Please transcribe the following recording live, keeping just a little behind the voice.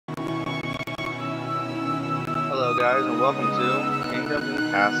Hello guys and welcome to Kingdoms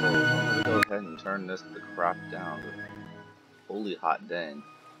and Castles. I'm going to go ahead and turn this the crap down. Holy hot dang.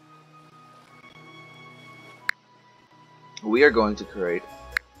 We are going to create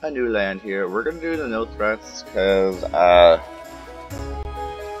a new land here. We're going to do the no threats because I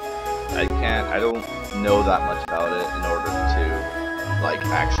don't know that much about it in order to like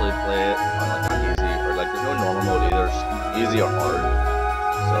actually play it on easy, or like there's no normal mode either, it's easy or hard.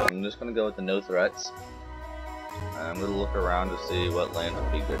 So I'm just going to go with the no threats. And I'm going to look around to see what land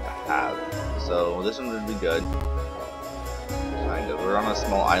would be good to have. So this one would be good. Kind of. We're on a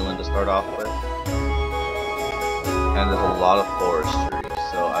small island to start off with. And there's a lot of forestry.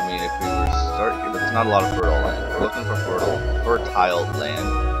 So I mean if we were to start here, but there's not a lot of fertile land. We're looking for fertile land.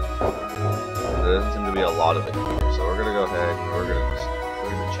 There doesn't seem to be a lot of it here. So we're going to go ahead and we're going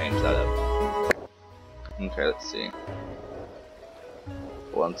to change that up. Okay, let's see.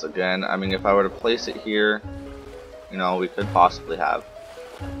 Once again, I mean if I were to place it here, you know, we could possibly have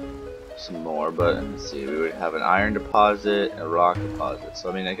some more, but let's see, we would have an iron deposit, a rock deposit. So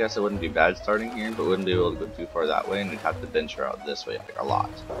I mean, I guess it wouldn't be bad starting here, but wouldn't be able to go too far that way, and we'd have to venture out this way like a lot.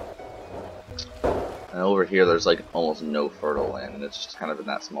 And over here, there's like almost no fertile land, and it's just kind of in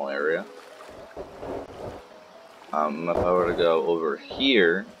that small area. If I were to go over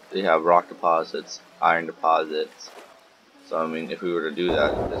here, they have rock deposits, iron deposits. So I mean, if we were to do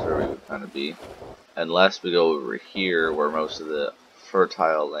that, that's where we would kind of be. Unless we go over here where most of the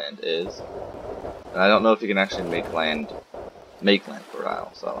fertile land is. And I don't know if you can actually make land fertile.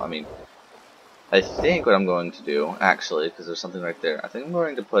 So I mean, I think what I'm going to do, actually, because there's something right there, I think I'm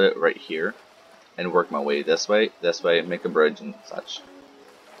going to put it right here and work my way this way, make a bridge and such.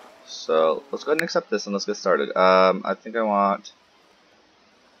 So let's go ahead and accept this and let's get started. I think I want,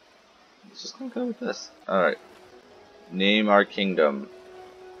 let's just go with this. Alright. Name our kingdom.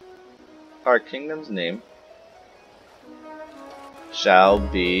 Our kingdom's name shall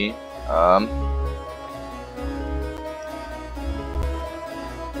be in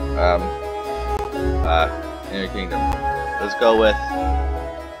your kingdom. Let's go with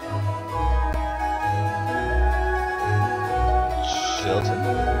Chilton.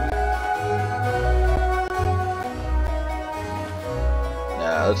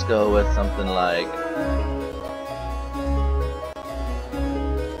 Now let's go with something like,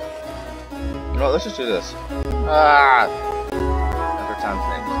 no, let's just do this. After time's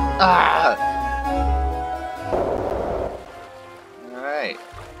name. Alright.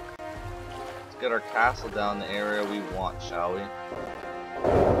 Let's get our castle down the area we want, shall we?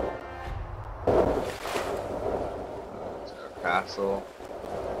 Let's get our castle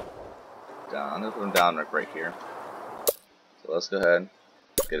down. I'm gonna put them down right here. So let's go ahead,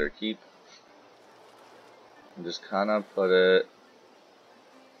 get our keep, and just kind of put it,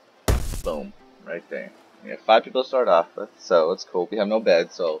 boom. Right there. We have 5 people to start off with, so it's cool. We have no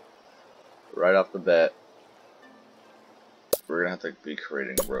bed, so right off the bat, we're gonna have to be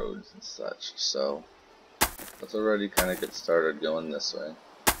creating roads and such. So let's already kind of get started going this way.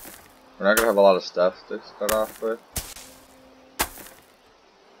 We're not gonna have a lot of stuff to start off with.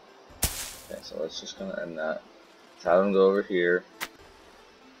 Okay, so let's just gonna end that. Let's have them go over here.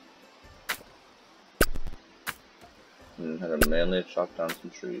 And have them manually chop down some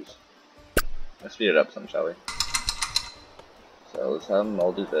trees. Let's speed it up some, shall we? So let's have them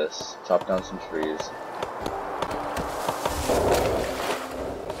all do this. Chop down some trees.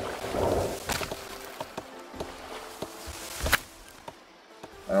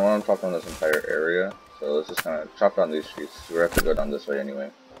 I don't want to chop down this entire area, so let's just kind of chop down these trees. We're going to have to go down this way anyway.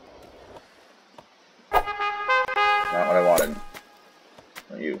 Not what I wanted.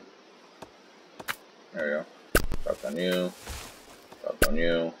 Not you. There we go. Chop down you. Chop down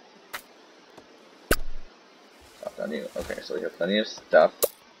you. Okay, so we have plenty of stuff.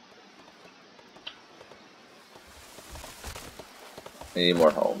 We need more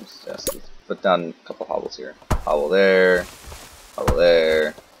homes. Yes, let's put down a couple hovels here. Hovel there. Hovel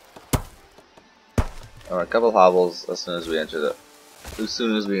there. Alright, a couple hovels as soon as we enter the. As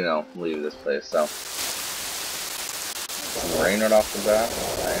soon as we leave this place. So some rain right off the bat.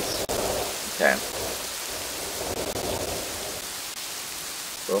 Nice. Okay.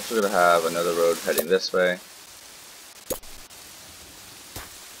 We're also gonna have another road heading this way.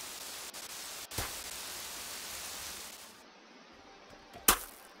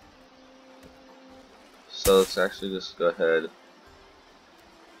 So let's actually just go ahead,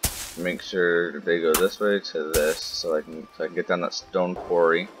 make sure they go this way to this, so I can get down that stone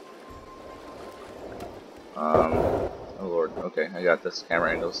quarry. Oh lord, okay, I got this.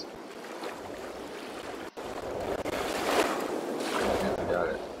 Camera angles. Okay, I got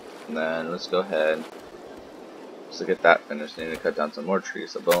it. And then let's go ahead Just to get that finished, I need to cut down some more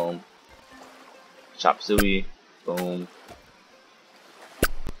trees. So boom, chop suey, boom.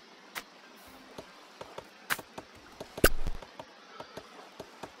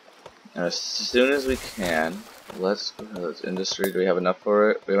 And as soon as we can, let's go ahead. Let's industry. Do we have enough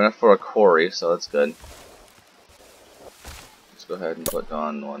for it? We have enough for a quarry, so that's good. Let's go ahead and put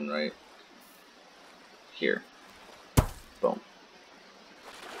on one right here. Boom.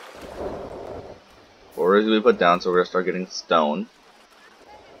 Quarries we put down, so we're gonna start getting stone.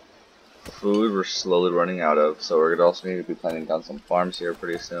 Food we're slowly running out of, so we're gonna also need to be planting down some farms here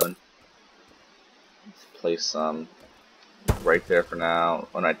pretty soon. Let's place some right there for now.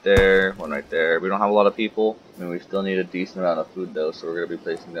 One right there, one right there. We don't have a lot of people. I mean, we still need a decent amount of food though, so we're gonna be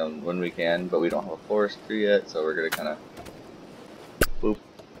placing down when we can. But we don't have a forestry yet, so we're gonna kind of boop.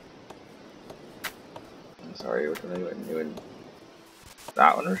 I'm sorry, which one are you in? You in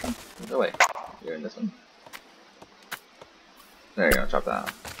that one or something? Go away. You're in this one. There you go. Chop down.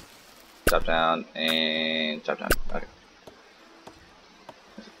 Chop down and chop down. Okay.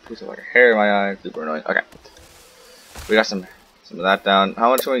 There's a piece of like hair in my eye. Super annoying. Okay. We got some of that down. How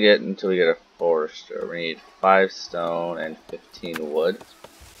much can we get until we get a forester? We need 5 stone and 15 wood.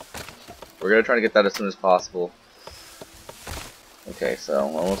 We're gonna try to get that as soon as possible. Okay, so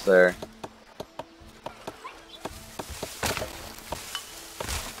almost there.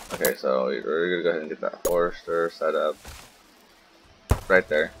 Okay, so we're gonna go ahead and get that forester set up right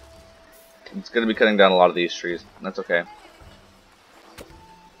there. It's gonna be cutting down a lot of these trees. That's okay.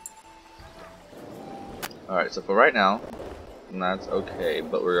 Alright, so for right now, that's okay,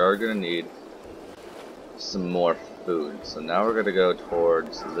 but we are gonna need some more food. So now we're gonna go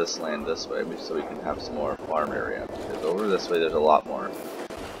towards this land this way, so we can have some more farm area. Because over this way there's a lot more.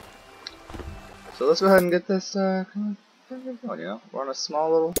 So let's go ahead and get this going, you know? We're on a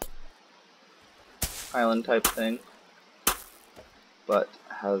small little island type thing, but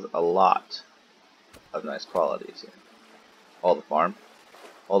has a lot of nice qualities here. All the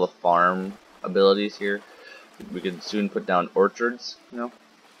farm abilities here. We can soon put down orchards, you know.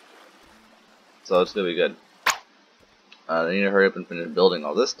 So it's gonna be good. I need to hurry up and finish building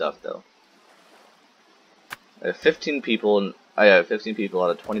all this stuff though. I have 15 people, and I have 15 people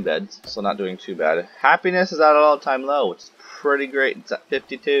out of 20 beds, so not doing too bad. Happiness is at an all-time low, which is pretty great. It's at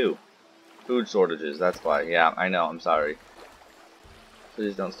 52. Food shortages, that's why. Yeah, I know, I'm sorry.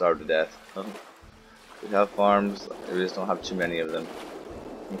 Please don't starve to death. We have farms, we just don't have too many of them.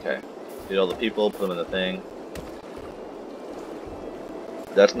 Okay. Feed all the people, put them in the thing.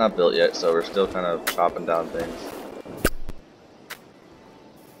 That's not built yet, so we're still kind of chopping down things.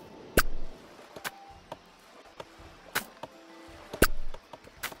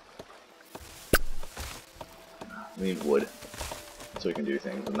 We need wood so we can do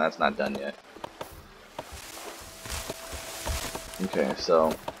things, and that's not done yet. Okay,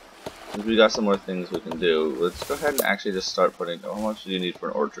 so since we got some more things we can do, let's go ahead and actually just start putting. How much do you need for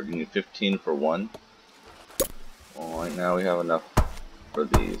an orchard? You need 15 for one. Well, right now we have enough for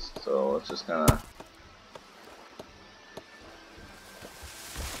these, so let's just kind of.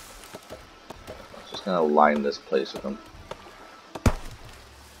 Just kind of line this place with them.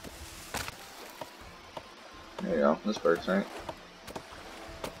 There you go. This works, right?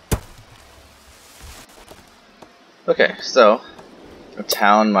 Okay, so a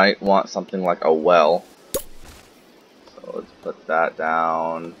town might want something like a well. So let's put that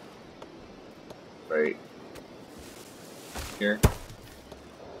down right here.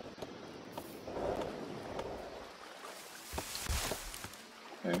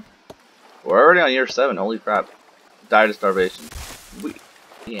 Okay. We're already on year 7, holy crap. Died of starvation.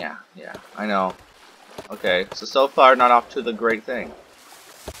 Yeah, I know. Okay, so far not off to the great thing.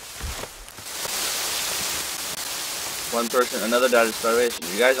 One person, another died of starvation.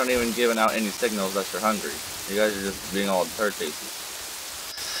 You guys aren't even giving out any signals that you're hungry. You guys are just being all turd faces.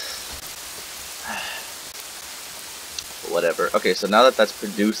 Whatever. Okay, so now that that's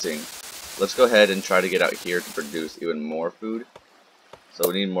producing, let's go ahead and try to get out here to produce even more food. So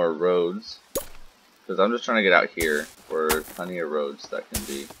we need more roads. Because I'm just trying to get out here for plenty of roads that can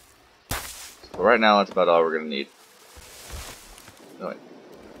be. So right now that's about all we're going to need. No,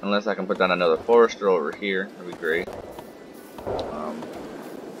 unless I can put down another forester over here, that'd be great.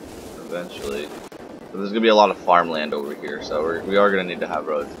 Eventually. But there's going to be a lot of farmland over here, so we are going to need to have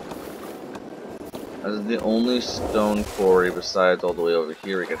roads. This is the only stone quarry besides all the way over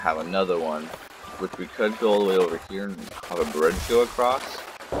here. We could have another one, which we could go all the way over here and have a bridge go across.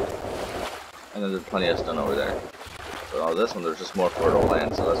 And then there's plenty of stone over there. So on this one there's just more fertile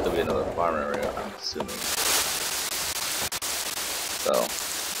land, so that's going to be another farm area, I'm assuming. So,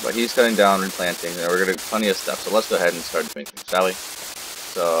 But he's cutting down, replanting, and we're gonna do plenty of stuff. So let's go ahead and start doing things, shall we?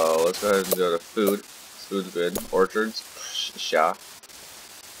 So let's go ahead and go to food. Food's good. Orchards, sha.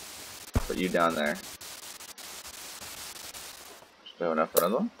 Put you down there. Should we have enough for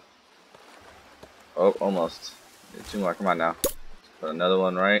another one? Oh, almost. Need 2 more. Come on now. Put another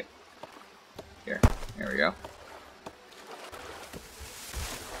one right here. Here we go.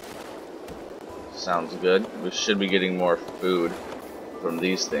 Sounds good. We should be getting more food from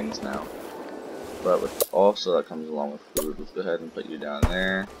these things now. But with also that comes along with food. Let's go ahead and put you down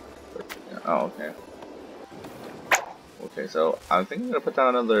there. Oh, okay. Okay, so I think I'm gonna put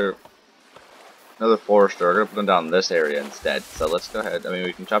down another forester. We're gonna put them down in this area instead. So let's go ahead. I mean,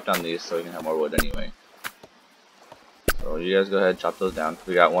 we can chop down these so we can have more wood anyway. So you guys go ahead, chop those down.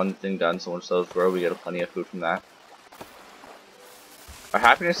 We got one thing done, so once those grow, we get plenty of food from that. Our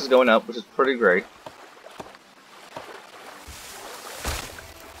happiness is going up, which is pretty great.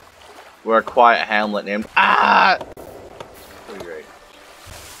 We're a quiet hamlet named pretty great.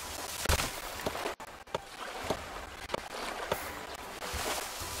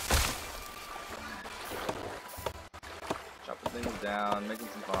 Chopping things down, making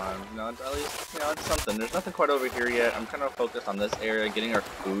some farms. You know, it's at least, you know, it's something. There's nothing quite over here yet. I'm kind of focused on this area, getting our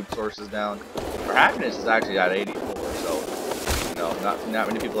food sources down. Our happiness is actually at 84, so you know, not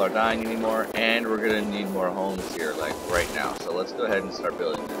many people are dying anymore, and we're gonna need more homes here, like right now. So let's go ahead and start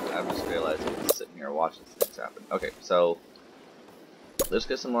building them. I'm just realizing I'm sitting here watching things happen. Okay, so let's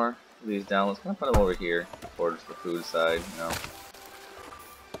get some more of these down. Let's kind of put them over here towards the food side. You know,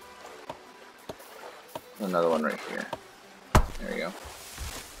 another one right here. There we go.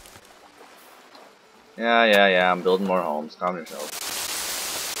 Yeah. I'm building more homes. Calm yourself.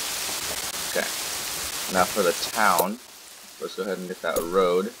 Okay. Now for the town. Let's go ahead and get that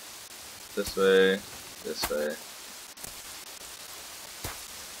road. This way. This way.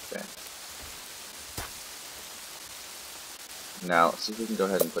 Okay. Now, let's see if we can go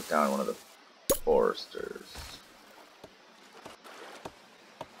ahead and put down one of the foresters.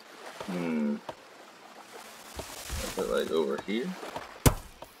 Put it like over here.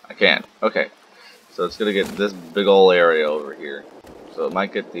 I can. Okay. So it's gonna get this big ol' area over here. So it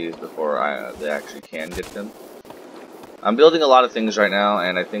might get these before they actually can get them. I'm building a lot of things right now,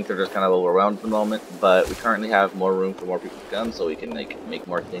 and I think they're just kind of overwhelmed at the moment. But we currently have more room for more people to come, so we can make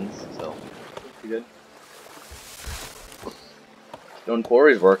more things. So pretty good. Stone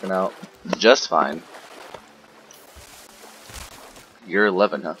Quarry's working out just fine. You're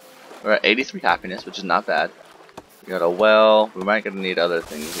 11, huh? We're at 83 happiness, which is not bad. We got a well. We might gonna need other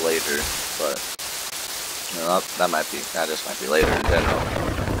things later, but you know, that just might be later in general.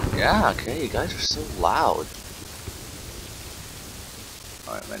 Yeah, okay, you guys are so loud.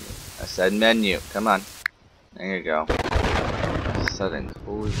 Alright, menu. I said menu. Come on. There you go. Settings.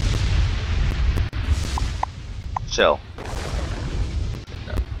 Holy. Chill.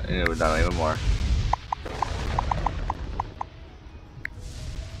 No, I need to done even more.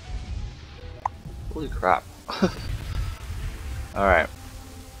 Holy crap. Alright.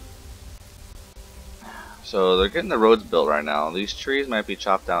 So they're getting the roads built right now. These trees might be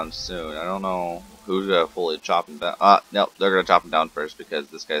chopped down soon. I don't know who's gonna fully chop them down. No, they're gonna chop them down first because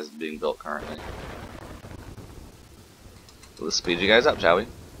this guy's being built currently. So let's speed you guys up, shall we?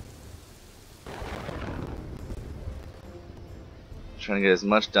 Trying to get as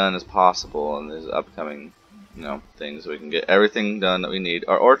much done as possible in these upcoming, you know, things so we can get everything done that we need.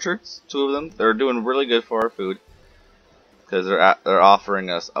 Our orchards, 2 of them, they're doing really good for our food because they're offering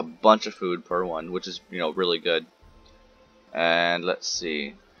us a bunch of food per one, which is, you know, really good. And let's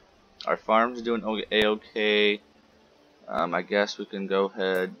see, our farms are doing a-okay. I guess we can go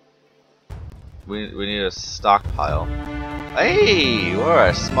ahead. We need a stockpile. Hey, we're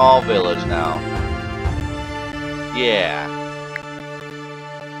a small village now. Yeah.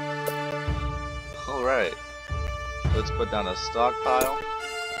 Alright. Let's put down a stockpile.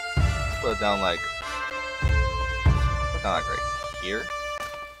 Let's put it down like right here.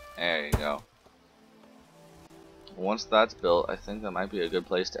 There you go. Once that's built, I think that might be a good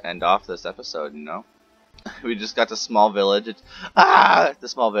place to end off this episode, you know? We just got the small village. It's the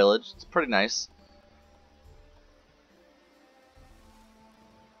small village. It's pretty nice.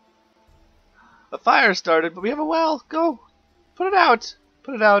 A fire started, but we have a well. Go. Put it out.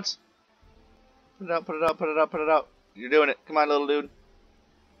 Put it out. Put it out, put it out, put it out, put it out. You're doing it. Come on, little dude.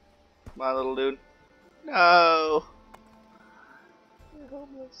 Come on, little dude. No. You're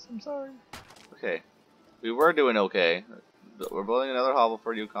homeless. I'm sorry. Okay. We were doing okay. We're building another hovel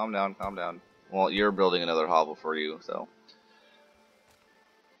for you. Calm down, calm down. Well, you're building another hovel for you, so.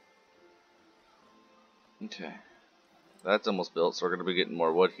 Okay. That's almost built, so we're gonna be getting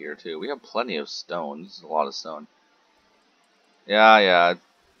more wood here too. We have plenty of stone. This is a lot of stone. Yeah.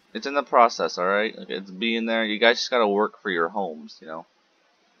 It's in the process, alright? Like, it's being there. You guys just gotta work for your homes, you know?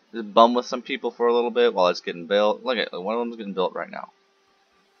 Just bum with some people for a little bit while it's getting built. Look at one of them's getting built right now.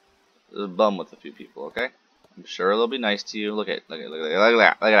 Just bum with a few people, okay? I'm sure they'll be nice to you. Look at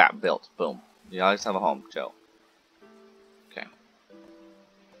that. Built. Boom. You guys have a home. Chill. Okay.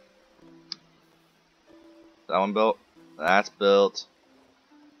 That one built. That's built.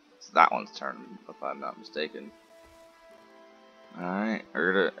 It's that one's turn, if I'm not mistaken. Alright,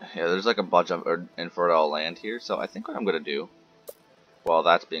 yeah, there's like a bunch of infertile land here, so I think what I'm gonna do while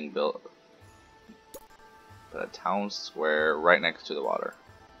that's being built, put a town square right next to the water.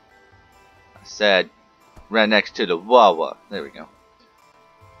 I said right next to the wawa. There we go.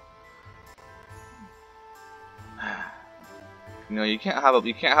 You know, you can't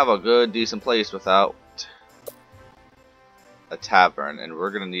have a good decent place without a tavern, and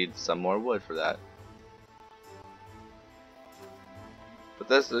we're gonna need some more wood for that.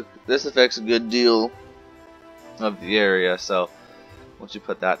 But this affects a good deal of the area, so once you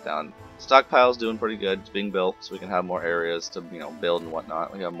put that down, stockpile's doing pretty good. It's being built, so we can have more areas to, you know, build and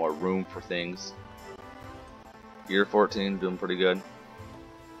whatnot. We have more room for things. Year 14 doing pretty good.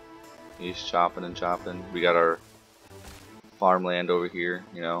 He's chopping and chopping. We got our farmland over here,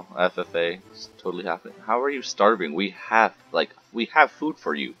 you know, FFA. It's totally happening. How are you starving? We have food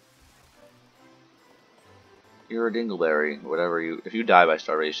for you. You're a dingleberry, whatever you. If you die by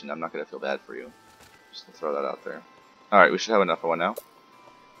starvation, I'm not gonna feel bad for you. Just to throw that out there. All right, we should have enough for one now.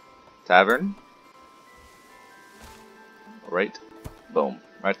 Tavern. Right. Boom.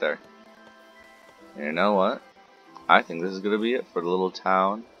 Right there. And you know what? I think this is gonna be it for the little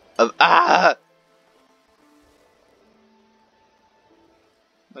town of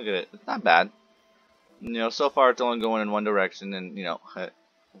Look at it. It's not bad. You know, so far it's only going in one direction, and you know,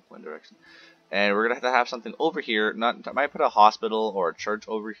 one direction. And we're gonna have something over here. I might put a hospital or a church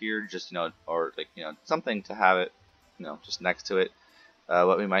over here, just, you know, or like, you know, something to have it, you know, just next to it.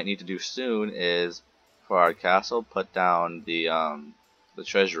 What we might need to do soon is for our castle put down the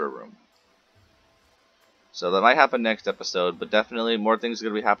treasurer room. So that might happen next episode, but definitely more things are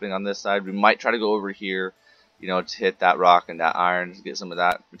gonna be happening on this side. We might try to go over here, you know, to hit that rock and that iron to get some of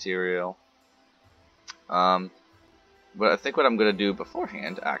that material. But I think what I'm going to do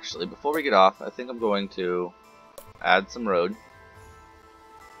beforehand, actually, before we get off, I think I'm going to add some road.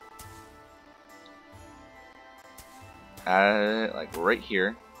 Add it, like, right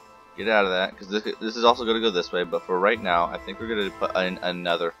here. Get out of that, because this is also going to go this way, but for right now, I think we're going to put in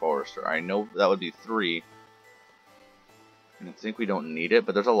another forester. I know that would be 3. And I think we don't need it,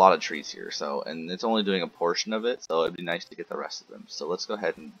 but there's a lot of trees here, so, and it's only doing a portion of it, so it'd be nice to get the rest of them. So let's go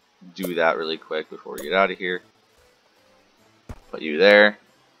ahead and do that really quick before we get out of here. Put you there.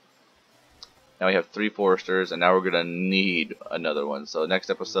 Now we have 3 foresters, and now we're gonna need another one. So next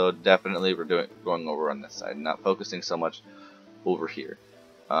episode, definitely we're going over on this side, not focusing so much over here.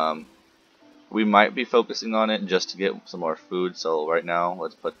 We might be focusing on it just to get some more food. So right now,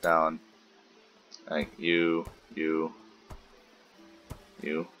 let's put down like you,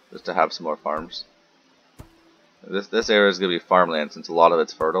 just to have some more farms. This area is gonna be farmland since a lot of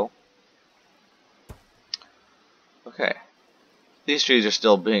it's fertile. Okay. These trees are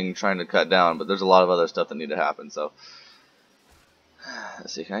still trying to cut down, but there's a lot of other stuff that need to happen, so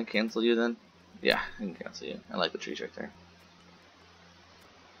let's see, can I cancel you then? Yeah, I can cancel you. I like the trees right there.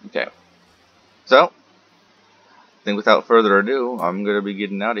 Okay. So I think without further ado, I'm gonna be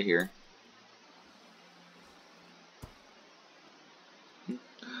getting out of here. I'm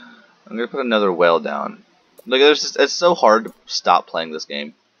gonna put another well down. Like, it's so hard to stop playing this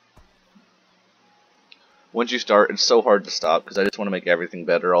game. Once you start, it's so hard to stop because I just want to make everything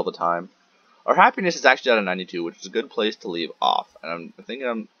better all the time. Our happiness is actually at a 92, which is a good place to leave off. And I'm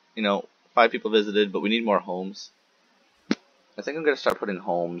thinking, you know, 5 people visited, but we need more homes. I think I'm going to start putting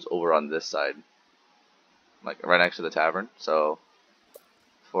homes over on this side, like right next to the tavern. So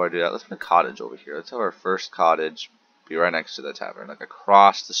before I do that, let's put a cottage over here. Let's have our first cottage be right next to the tavern, like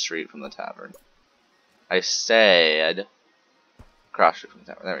across the street from the tavern. I said across the street from the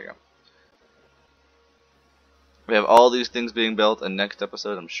tavern. There we go. We have all these things being built, and next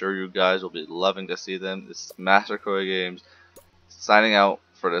episode, I'm sure you guys will be loving to see them. This is Master Koi Games signing out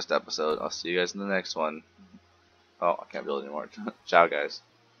for this episode. I'll see you guys in the next one. Oh, I can't build anymore. Ciao, guys.